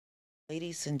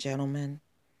Ladies and gentlemen,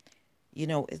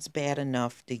 it's bad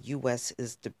enough the U.S.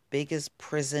 is the biggest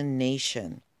prison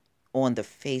nation on the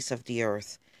face of the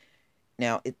earth.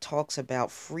 Now, it talks about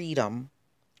freedom,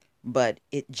 but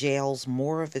it jails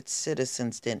more of its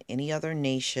citizens than any other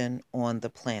nation on the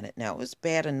planet. Now, it's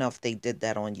bad enough they did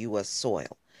that on U.S.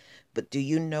 soil, but do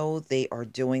you know they are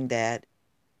doing that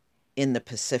in the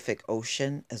Pacific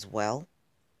Ocean as well?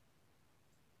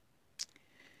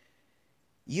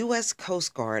 U.S.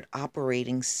 Coast Guard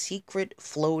operating secret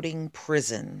floating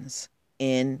prisons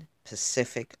in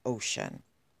Pacific Ocean.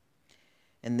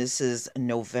 And this is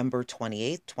November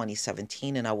 28th,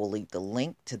 2017, and I will leave the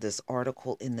link to this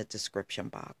article in the description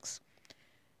box.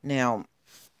 Now,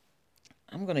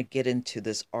 I'm going to get into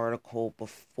this article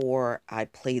before I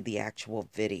play the actual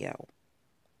video.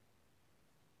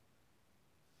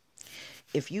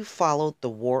 If you followed the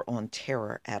war on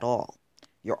terror at all,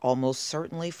 you're almost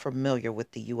certainly familiar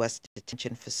with the U.S.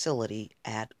 detention facility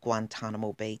at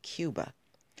Guantanamo Bay, Cuba,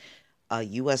 a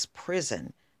U.S.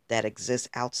 prison that exists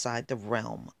outside the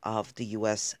realm of the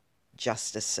U.S.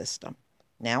 justice system.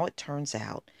 Now it turns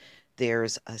out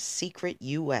there's a secret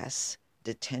U.S.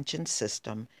 detention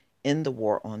system in the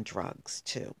war on drugs,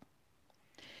 too.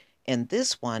 And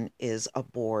this one is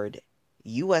aboard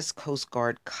U.S. Coast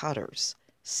Guard cutters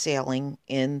sailing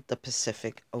in the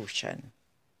Pacific Ocean.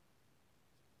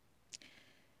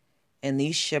 And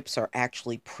these ships are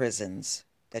actually prisons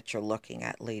that you're looking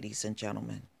at, ladies and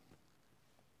gentlemen.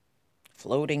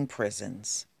 Floating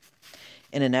prisons.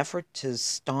 In an effort to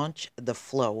staunch the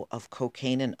flow of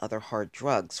cocaine and other hard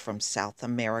drugs from South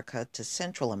America to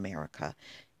Central America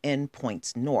and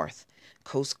points north,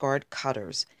 Coast Guard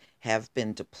cutters have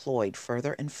been deployed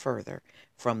further and further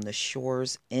from the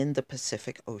shores in the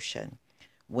Pacific Ocean.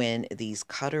 When these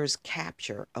cutters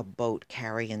capture a boat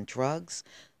carrying drugs,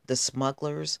 the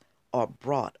smugglers are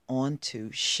brought onto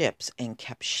ships and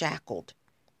kept shackled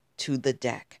to the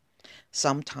deck,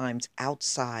 sometimes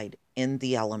outside in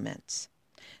the elements,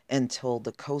 until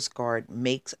the Coast Guard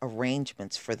makes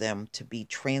arrangements for them to be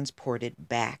transported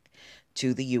back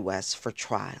to the U.S. for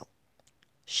trial.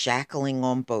 Shackling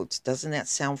on boats. Doesn't that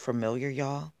sound familiar,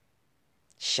 y'all?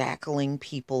 Shackling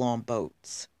people on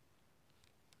boats.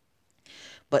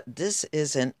 But this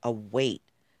isn't a wait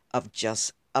of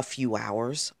just a few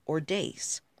hours or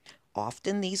days.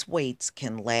 Often these waits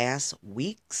can last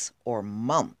weeks or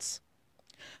months,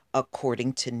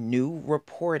 according to new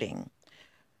reporting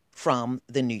from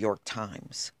the New York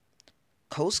Times.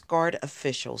 Coast Guard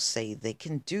officials say they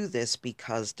can do this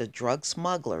because the drug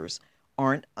smugglers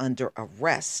aren't under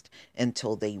arrest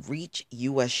until they reach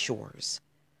U.S. shores.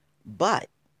 But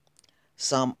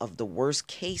some of the worst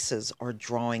cases are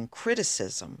drawing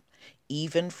criticism,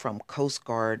 even from Coast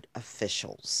Guard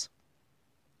officials.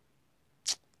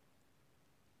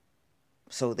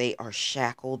 So they are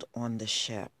shackled on the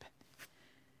ship.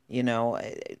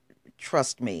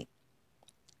 Trust me,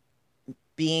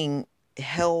 being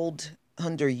held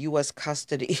under U.S.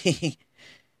 custody,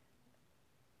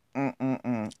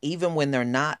 even when they're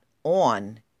not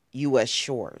on U.S.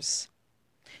 shores.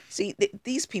 See,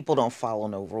 these people don't follow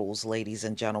no rules, ladies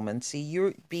and gentlemen. See,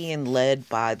 you're being led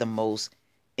by the most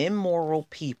immoral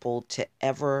people to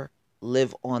ever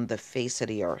live on the face of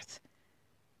the earth.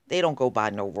 They don't go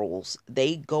by no rules.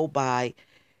 They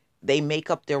make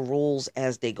up their rules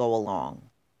as they go along.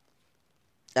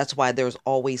 That's why there's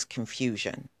always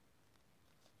confusion.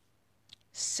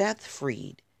 Seth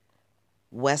Freed,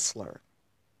 Wessler,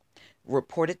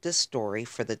 reported this story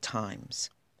for the Times.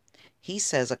 He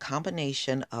says a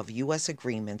combination of U.S.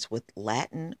 agreements with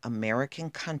Latin American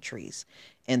countries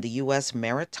and the U.S.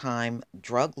 Maritime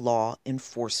Drug Law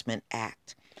Enforcement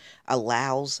Act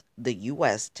allows the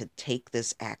U.S. to take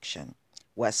this action.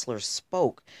 Wessler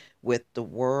spoke with the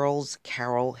World's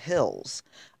Carol Hills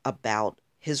about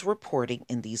his reporting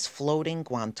in these floating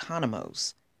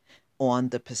Guantanamos on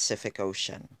the Pacific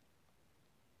Ocean.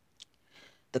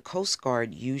 The Coast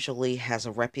Guard usually has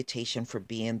a reputation for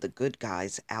being the good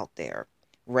guys out there,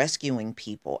 rescuing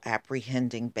people,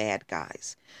 apprehending bad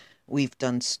guys. We've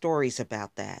done stories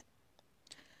about that.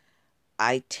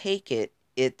 I take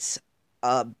it's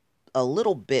a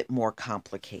little bit more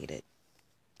complicated.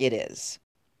 It is.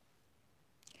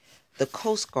 The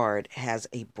Coast Guard has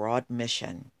a broad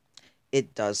mission.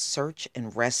 It does search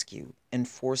and rescue,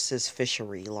 enforces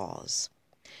fishery laws.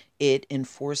 It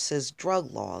enforces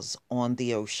drug laws on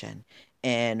the ocean.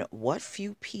 And what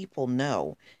few people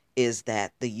know is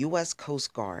that the U.S.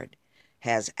 Coast Guard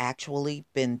has actually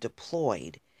been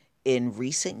deployed in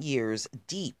recent years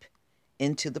deep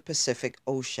into the Pacific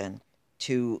Ocean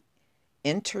to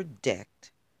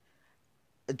interdict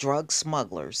drug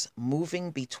smugglers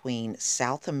moving between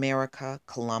South America,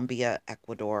 Colombia,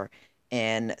 Ecuador,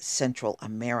 and Central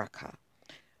America,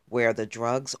 where the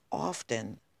drugs,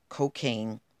 often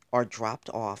cocaine, are dropped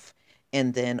off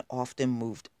and then often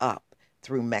moved up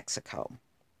through Mexico.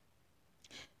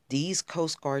 These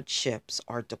Coast Guard ships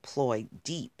are deployed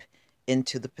deep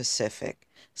into the Pacific,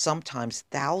 sometimes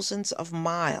thousands of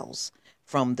miles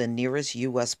from the nearest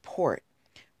U.S. port,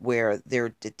 where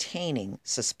they're detaining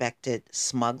suspected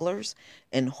smugglers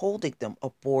and holding them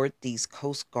aboard these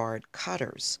Coast Guard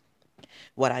cutters.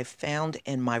 What I found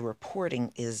in my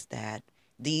reporting is that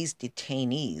these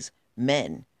detainees,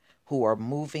 men who are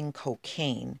moving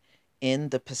cocaine in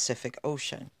the Pacific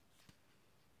Ocean,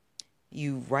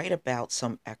 you write about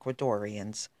some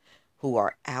Ecuadorians who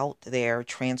are out there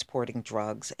transporting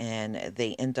drugs and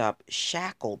they end up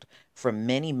shackled for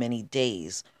many, many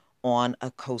days on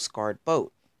a Coast Guard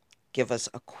boat. Give us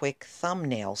a quick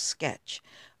thumbnail sketch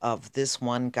of this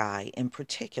one guy in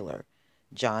particular,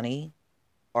 Johnny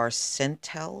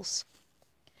Arcentels,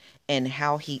 and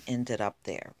how he ended up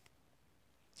there.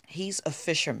 He's a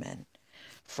fisherman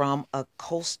from a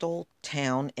coastal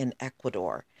town in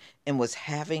Ecuador and was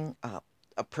having a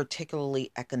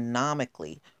particularly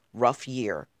economically rough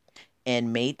year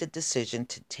and made the decision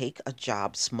to take a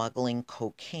job smuggling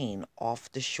cocaine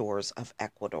off the shores of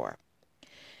Ecuador.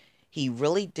 He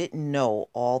really didn't know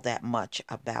all that much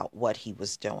about what he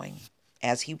was doing.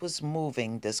 As he was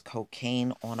moving this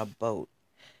cocaine on a boat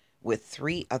with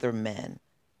three other men,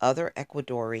 other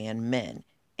Ecuadorian men,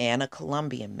 and a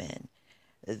Colombian man,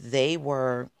 they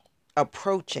were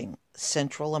approaching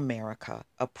Central America,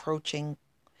 approaching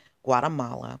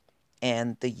Guatemala,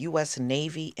 and the U.S.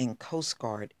 Navy and Coast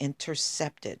Guard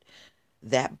intercepted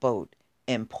that boat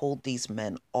and pulled these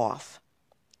men off.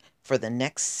 For the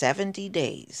next 70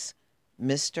 days,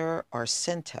 Mr.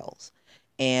 Arcentels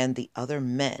and the other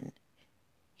men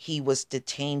he was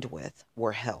detained with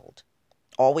were held,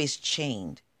 always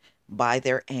chained by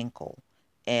their ankle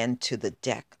and to the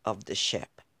deck of the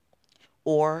ship,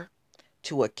 or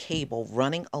to a cable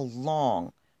running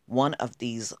along one of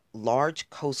these large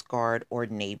Coast Guard or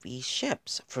Navy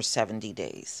ships for 70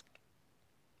 days.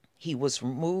 He was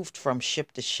moved from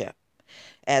ship to ship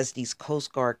as these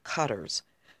Coast Guard cutters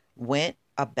went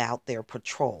about their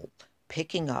patrol,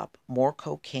 picking up more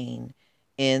cocaine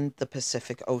in the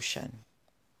Pacific Ocean.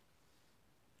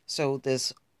 So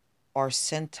this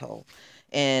Arcento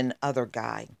and other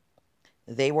guy,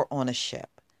 they were on a ship.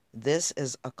 This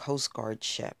is a Coast Guard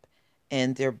ship,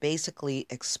 and they're basically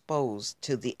exposed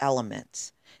to the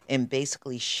elements and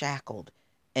basically shackled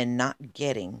and not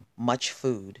getting much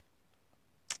food.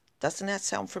 Doesn't that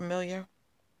sound familiar?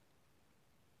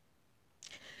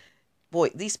 Boy,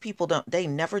 these people they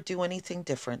never do anything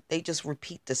different. They just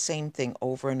repeat the same thing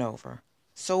over and over.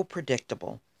 So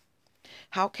predictable.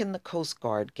 How can the Coast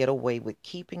Guard get away with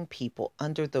keeping people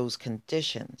under those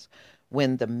conditions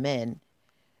when the men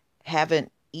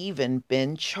haven't even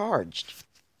been charged?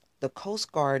 The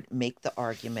Coast Guard make the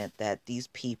argument that these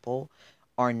people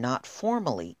are not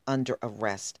formally under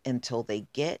arrest until they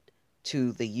get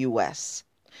to the U.S.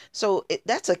 So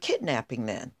that's a kidnapping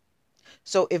then.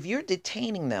 So if you're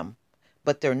detaining them,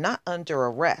 but they're not under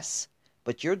arrest,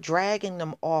 but you're dragging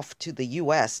them off to the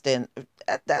U.S., then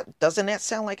that doesn't that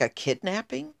sound like a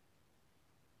kidnapping?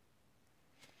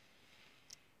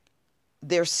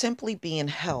 They're simply being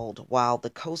held while the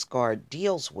Coast Guard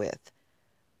deals with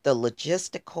the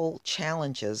logistical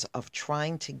challenges of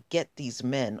trying to get these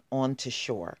men onto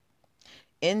shore,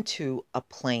 into a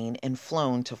plane and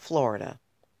flown to Florida,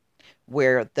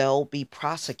 where they'll be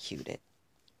prosecuted.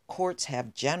 Courts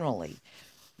have generally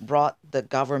brought the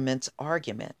government's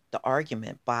argument, the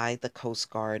argument by the Coast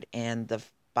Guard and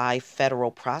by federal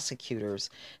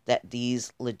prosecutors, that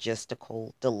these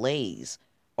logistical delays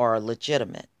are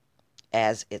legitimate,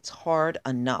 as it's hard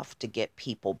enough to get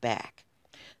people back.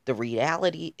 The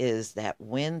reality is that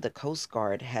when the Coast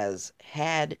Guard has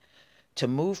had to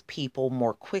move people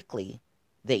more quickly,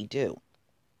 they do.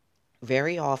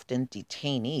 Very often,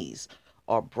 detainees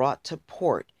are brought to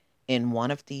port in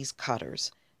one of these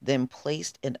cutters, then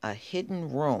placed in a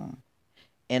hidden room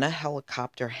in a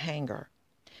helicopter hangar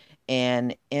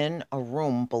and in a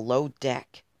room below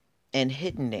deck and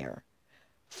hidden there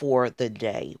for the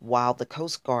day while the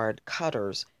Coast Guard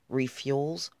cutters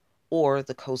refuels or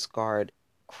the Coast Guard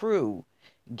crew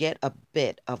get a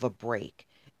bit of a break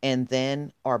and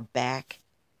then are back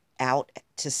out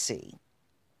to sea.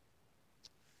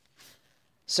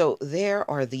 So there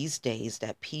are these days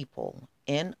that people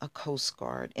in a Coast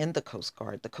Guard, in the Coast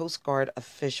Guard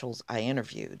officials I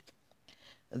interviewed,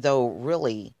 though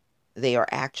really they are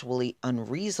actually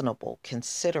unreasonable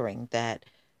considering that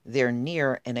they're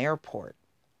near an airport.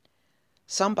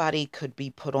 Somebody could be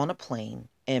put on a plane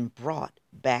and brought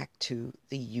back to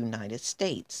the United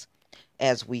States.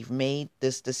 As we've made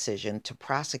this decision to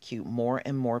prosecute more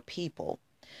and more people,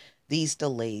 these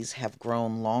delays have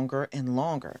grown longer and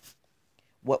longer.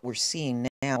 What we're seeing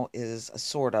now is a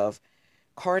sort of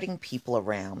carting people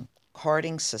around,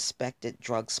 carting suspected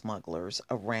drug smugglers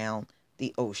around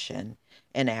the ocean,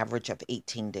 an average of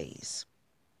 18 days.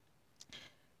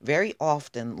 Very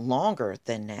often longer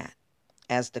than that,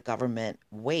 as the government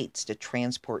waits to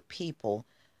transport people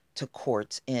to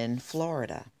courts in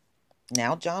Florida.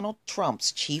 Now, Donald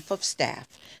Trump's chief of staff,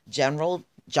 General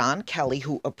John Kelly,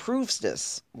 who approves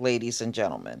this, ladies and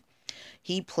gentlemen,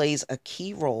 he plays a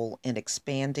key role in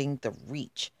expanding the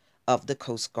reach of the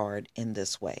Coast Guard in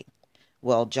this way.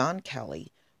 Well, John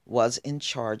Kelly was in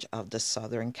charge of the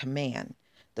Southern Command,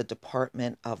 the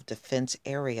Department of Defense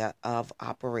area of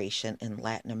operation in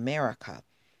Latin America,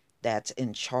 that's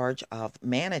in charge of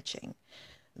managing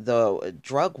the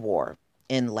drug war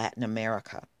in Latin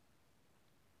America.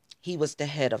 He was the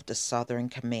head of the Southern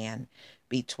Command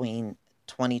between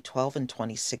 2012 and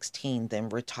 2016, then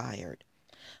retired.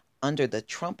 Under the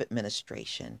Trump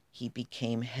administration, he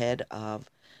became head of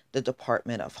the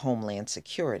Department of Homeland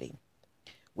Security,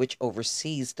 which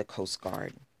oversees the Coast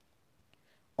Guard.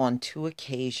 On 2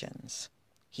 occasions,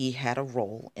 he had a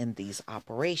role in these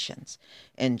operations,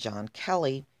 and John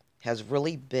Kelly has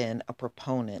really been a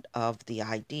proponent of the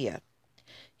idea.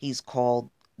 He's called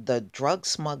the drug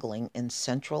smuggling in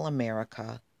Central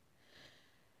America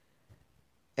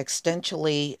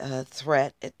existentially a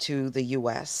threat to the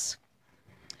U.S.,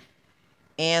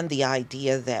 and the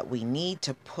idea that we need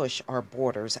to push our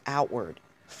borders outward,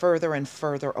 further and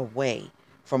further away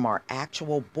from our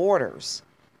actual borders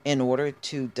in order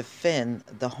to defend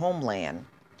the homeland.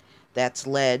 That's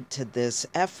led to this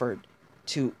effort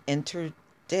to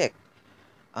interdict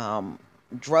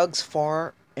drugs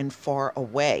far and far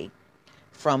away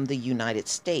from the United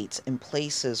States in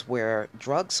places where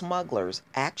drug smugglers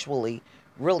actually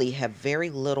really have very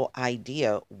little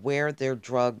idea where their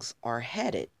drugs are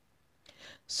headed.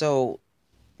 So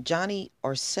Johnny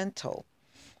Arcento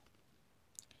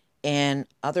and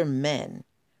other men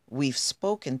we've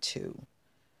spoken to,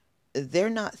 they're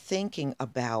not thinking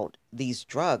about these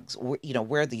drugs,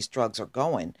 where these drugs are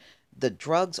going. The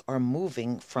drugs are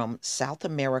moving from South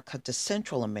America to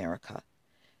Central America.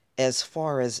 As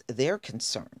far as they're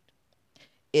concerned,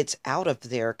 it's out of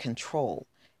their control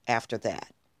after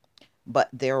that. But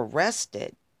they're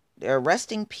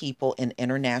arresting people in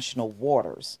international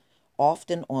waters,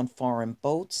 often on foreign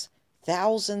boats,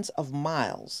 thousands of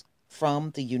miles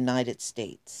from the United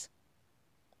States.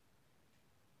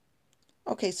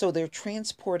 Okay, so they're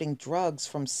transporting drugs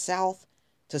from South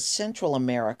to Central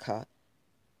America,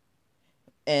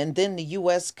 and then the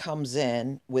U.S. comes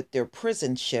in with their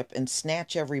prison ship and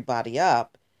snatch everybody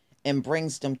up and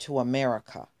brings them to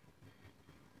America.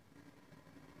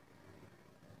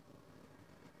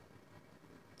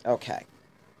 Okay.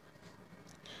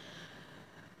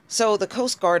 So the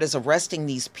Coast Guard is arresting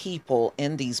these people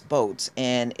in these boats,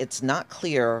 and it's not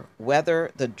clear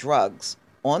whether the drugs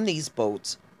on these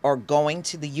boats are going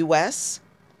to the U.S.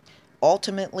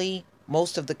 Ultimately,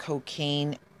 most of the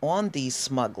cocaine on these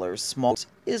smugglers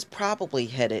is probably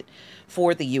headed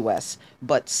for the U.S.,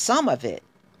 but some of it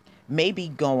may be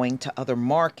going to other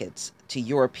markets, to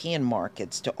European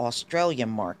markets, to Australian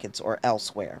markets, or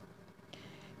elsewhere.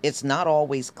 It's not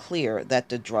always clear that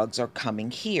the drugs are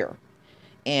coming here.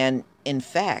 And in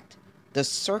fact, the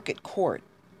circuit court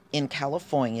in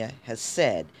California has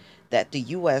said that the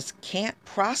U.S. can't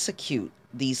prosecute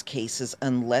these cases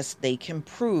unless they can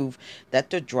prove that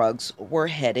the drugs were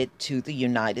headed to the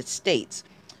United States.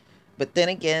 But then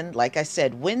again, like I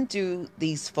said, when do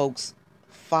these folks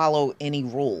follow any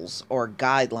rules or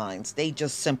guidelines? They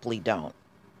just simply don't.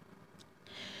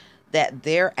 That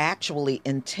they're actually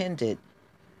intended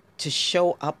to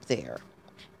show up there.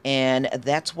 And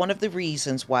that's one of the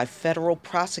reasons why federal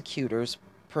prosecutors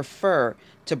prefer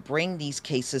to bring these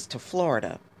cases to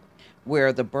Florida,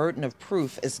 where the burden of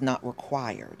proof is not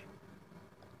required.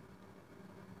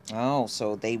 Oh,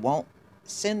 so they won't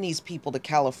send these people to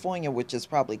California, which is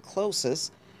probably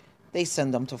closest. They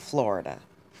send them to Florida.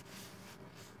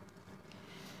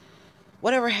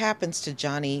 Whatever happens to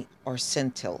Johnny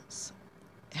Arcentil's?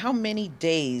 How many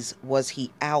days was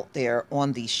he out there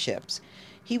on these ships?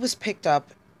 He was picked up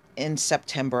in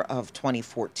September of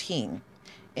 2014,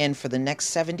 and for the next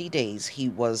 70 days he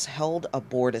was held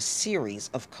aboard a series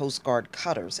of Coast Guard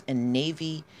cutters and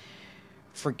Navy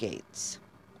frigates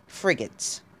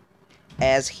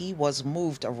as he was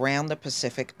moved around the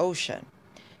Pacific Ocean.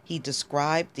 He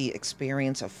described the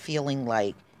experience of feeling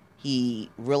like he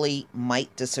really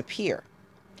might disappear.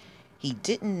 He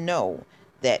didn't know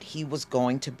that he was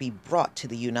going to be brought to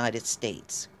the United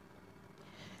States.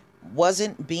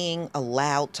 Wasn't being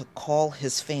allowed to call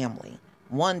his family,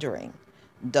 wondering,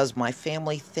 does my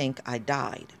family think I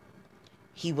died?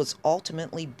 He was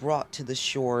ultimately brought to the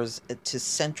shores to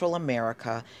Central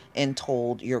America and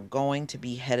told, you're going to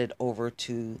be headed over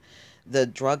to the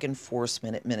Drug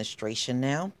Enforcement Administration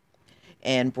now,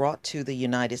 and brought to the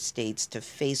United States to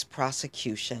face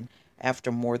prosecution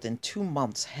after more than 2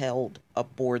 months held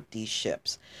aboard these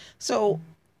ships. So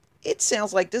it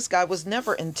sounds like this guy was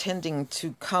never intending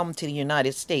to come to the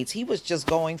United States. He was just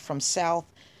going from South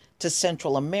to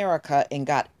Central America and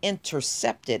got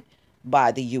intercepted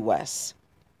by the U.S.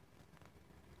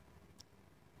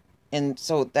 And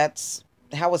so that's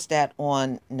how is that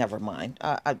on? Never mind.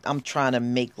 I'm trying to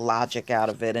make logic out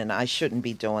of it, and I shouldn't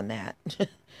be doing that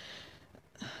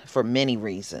for many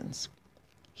reasons.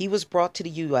 He was brought to the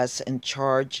U.S. and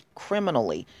charged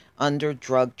criminally under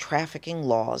drug trafficking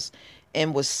laws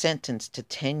and was sentenced to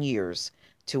 10 years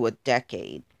to a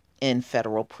decade in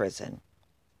federal prison.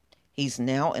 He's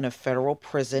now in a federal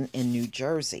prison in New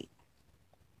Jersey.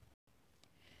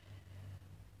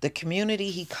 The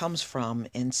community he comes from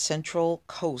in central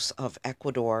coast of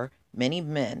Ecuador, many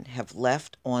men have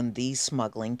left on these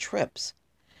smuggling trips.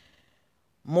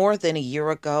 More than a year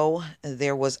ago,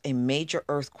 there was a major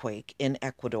earthquake in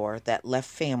Ecuador that left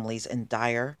families in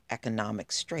dire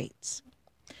economic straits.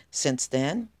 Since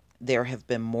then, there have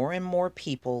been more and more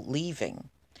people leaving.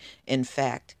 In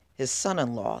fact, his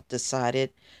son-in-law decided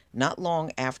not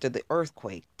long after the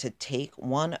earthquake to take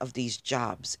one of these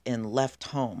jobs and left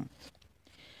home.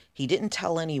 He didn't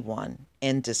tell anyone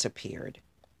and disappeared.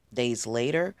 Days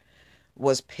later,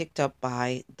 was picked up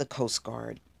by the Coast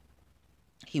Guard.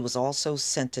 He was also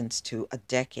sentenced to a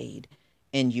decade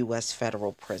in U.S.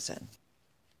 federal prison.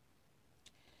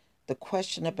 The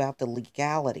question about the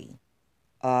legality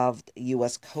of the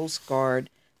U.S. Coast Guard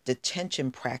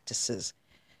detention practices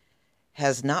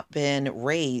has not been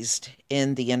raised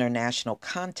in the international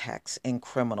context in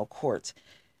criminal courts.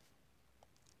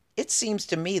 It seems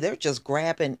to me they're just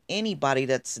grabbing anybody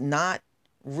that's not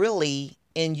really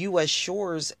in U.S.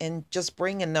 shores and just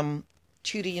bringing them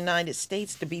to the United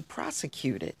States to be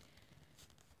prosecuted.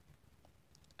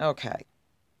 Okay.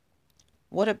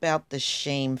 What about the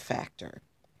shame factor?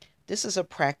 This is a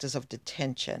practice of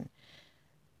detention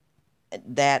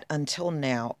that until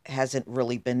now hasn't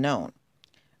really been known.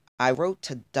 I wrote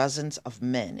to dozens of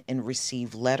men and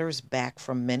received letters back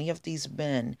from many of these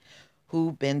men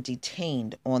who've been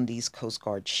detained on these Coast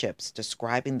Guard ships,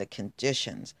 describing the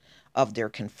conditions of their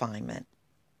confinement,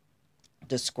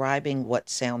 describing what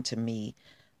sound to me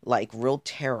like real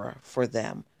terror for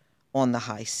them on the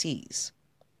high seas.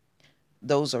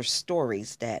 Those are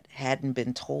stories that hadn't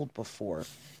been told before.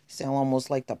 Sound almost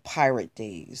like the pirate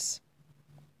days.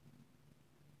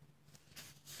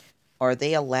 Are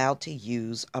they allowed to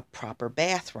use a proper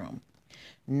bathroom?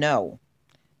 No.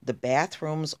 The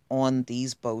bathrooms on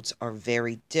these boats are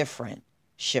very different,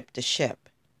 ship to ship.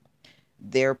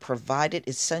 They're provided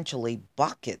essentially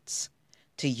buckets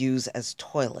to use as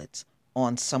toilets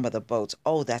on some of the boats.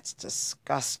 Oh, that's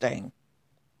disgusting.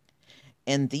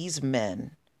 And these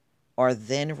men are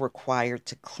then required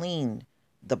to clean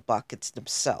the buckets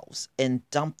themselves and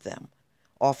dump them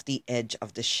off the edge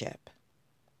of the ship.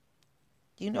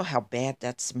 Do you know how bad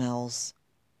that smells?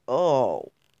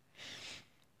 Oh,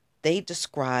 they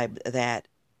describe that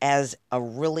as a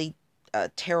really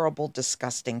terrible,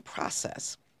 disgusting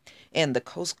process. And the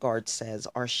Coast Guard says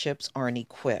our ships aren't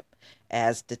equipped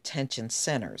as detention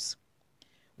centers.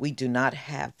 We do not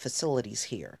have facilities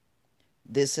here.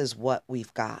 This is what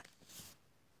we've got.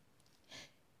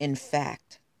 In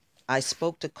fact, I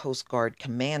spoke to Coast Guard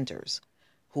commanders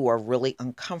who are really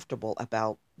uncomfortable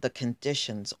about the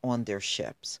conditions on their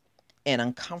ships and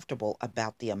uncomfortable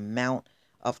about the amount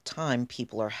of time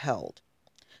people are held.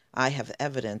 I have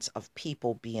evidence of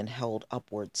people being held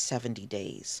upward 70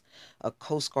 days. A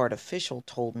Coast Guard official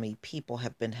told me people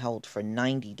have been held for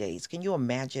 90 days. Can you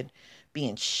imagine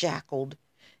being shackled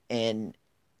and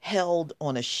held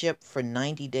on a ship for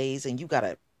 90 days and you got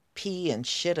to pee and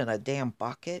shit in a damn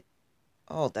bucket?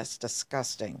 Oh, that's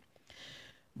disgusting.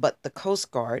 But the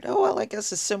Coast Guard, oh, well, I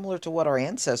guess it's similar to what our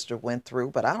ancestors went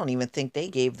through, but I don't even think they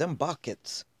gave them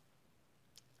buckets.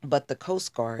 But the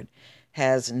Coast Guard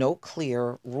has no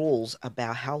clear rules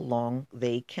about how long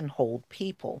they can hold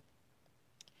people.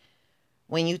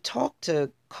 When you talk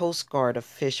to Coast Guard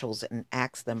officials and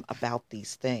ask them about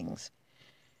these things,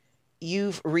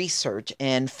 you've researched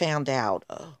and found out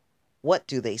what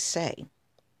do they say?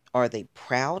 Are they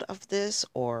proud of this,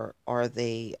 or are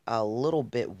they a little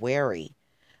bit wary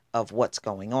of what's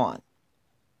going on?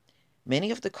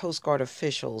 Many of the Coast Guard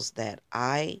officials that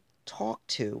I talked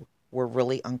to were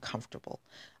really uncomfortable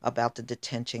about the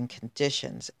detention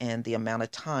conditions and the amount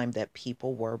of time that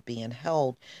people were being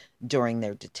held during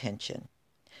their detention.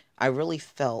 I really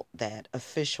felt that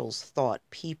officials thought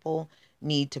people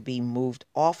need to be moved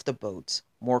off the boats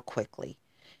more quickly,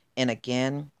 and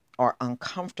again are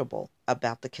uncomfortable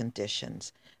about the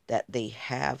conditions that they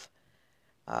have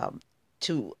um,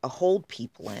 to hold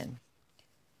people in.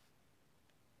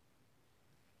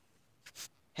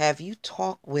 Have you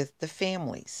talked with the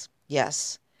families?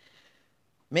 Yes.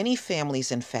 Many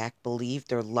families, in fact, believe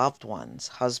their loved ones,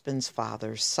 husbands,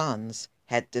 fathers, sons,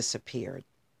 had disappeared.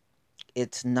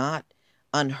 It's not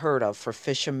unheard of for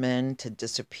fishermen to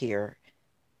disappear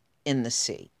in the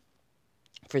sea.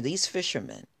 For these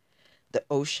fishermen, the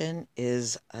ocean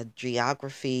is a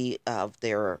geography of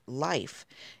their life.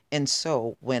 And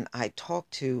so when I talk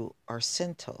to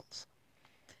Arsentos,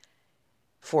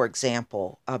 for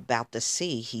example, about the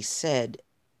sea, he said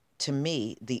to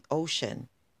me, the ocean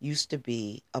used to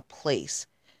be a place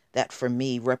that for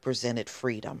me represented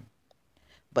freedom.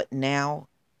 But now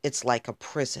it's like a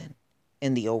prison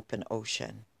in the open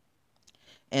ocean.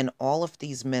 And all of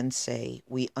these men say,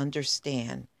 we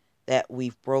understand that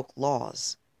we've broke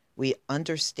laws. We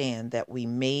understand that we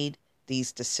made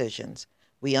these decisions.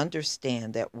 We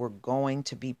understand that we're going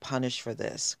to be punished for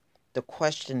this. The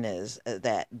question is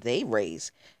that they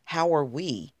raise, how are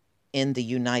we in the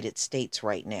United States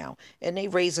right now? And they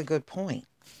raise a good point.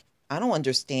 I don't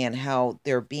understand how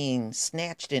they're being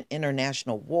snatched in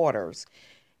international waters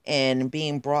and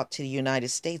being brought to the United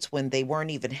States when they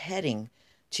weren't even heading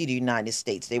to the United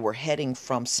States. They were heading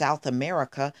from South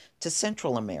America to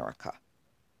Central America.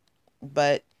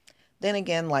 But then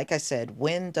again, like I said,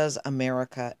 when does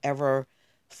America ever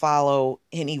follow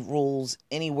any rules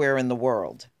anywhere in the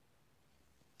world?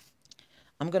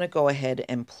 I'm going to go ahead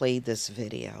and play this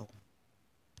video.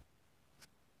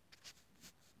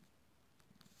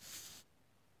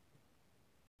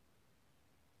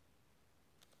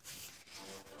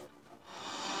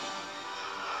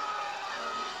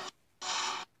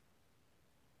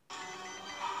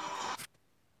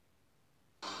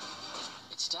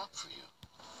 Stop for you.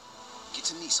 Get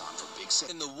to Nissan for big sale.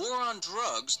 In the war on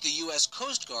drugs, the U.S.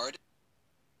 Coast Guard.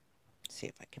 See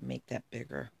if I can make that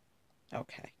bigger.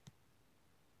 Okay.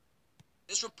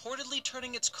 Is reportedly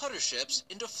turning its cutter ships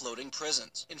into floating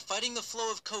prisons. In fighting the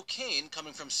flow of cocaine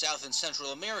coming from South and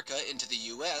Central America into the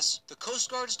U.S., the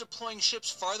Coast Guard is deploying ships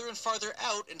farther and farther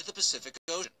out into the Pacific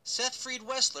Ocean. Seth Freed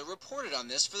Wessler reported on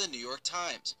this for the New York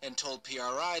Times and told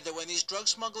PRI that when these drug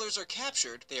smugglers are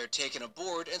captured, they are taken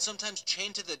aboard and sometimes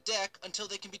chained to the deck until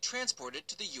they can be transported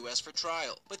to the U.S. for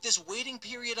trial. But this waiting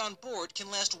period on board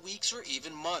can last weeks or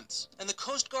even months. And the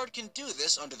Coast Guard can do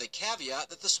this under the caveat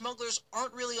that the smugglers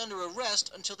aren't really under arrest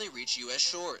until they reach U.S.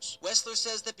 shores. Wessler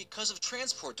says that because of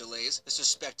transport delays, the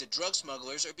suspected drug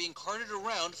smugglers are being carted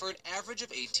around for an average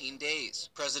of 18 days.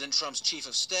 President Trump's chief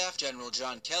of staff, General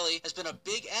John Kelly, has been a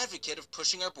big advocate of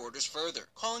pushing our borders further,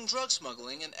 calling drug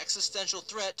smuggling an existential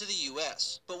threat to the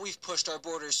U.S. But we've pushed our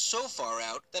borders so far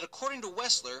out that according to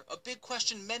Wessler, a big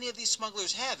question many of these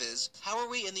smugglers have is, how are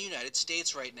we in the United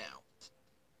States right now?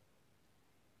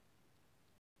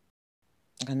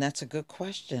 And that's a good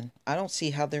question. I don't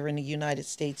see how they're in the United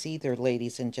States either,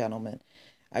 ladies and gentlemen.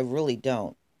 I really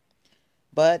don't.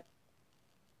 But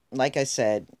like I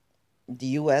said, the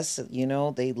US,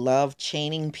 they love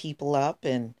chaining people up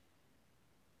and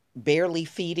barely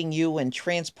feeding you and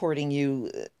transporting you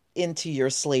into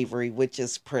your slavery, which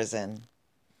is prison.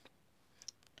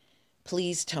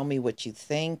 Please tell me what you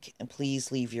think, and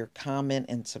please leave your comment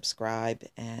and subscribe.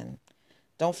 And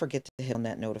don't forget to hit on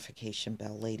that notification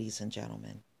bell, ladies and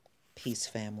gentlemen. Peace,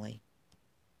 family.